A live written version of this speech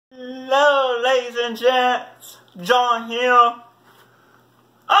ladies and gents, John here.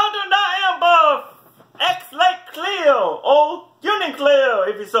 Under the amber UNiCLR, or UNiCLR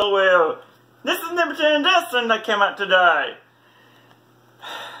if you so will. This is limited edition that came out today.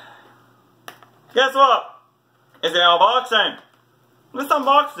 Guess what? It's an unboxing. Let's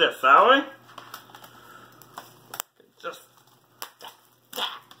unbox this, shall we?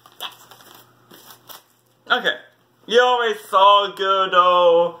 Okay. You always saw good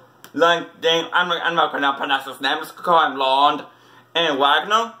old LinkedIn. I'm not gonna pronounce his name. Let's call him Lond and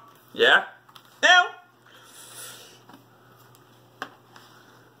Wagner. Yeah. Now.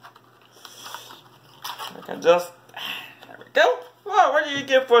 Okay, there we go. Well, what do you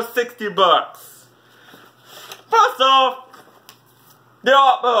get for 60 bucks? First off, the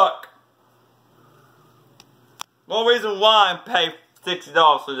art book. One reason why I pay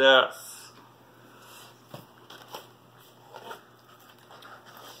 $60 for this.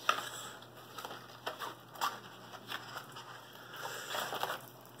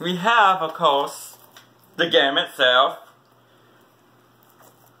 We have, of course, the game itself.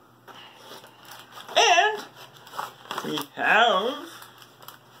 And we have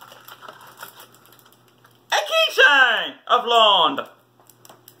a keychain of Lond.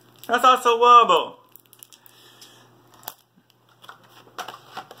 That's also adorable.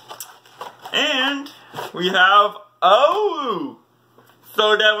 And we have, oh!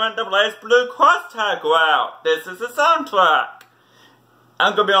 So they went the Blaze Blue cross tag route. This is the soundtrack.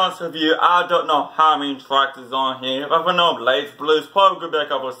 I'm gonna be honest with you, I don't know how many tracks is on here. If I know Blaze Blues, probably gonna be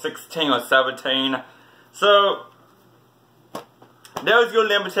like over 16 or 17. So, there's your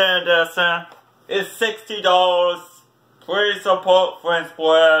limited edition. It's $60. Please support Friend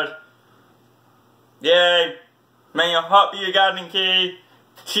Spread. Yay. May you hope you got any key.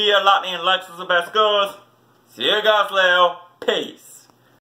 Cheer, Lightning, and Lex is the best girls. See you guys later. Peace.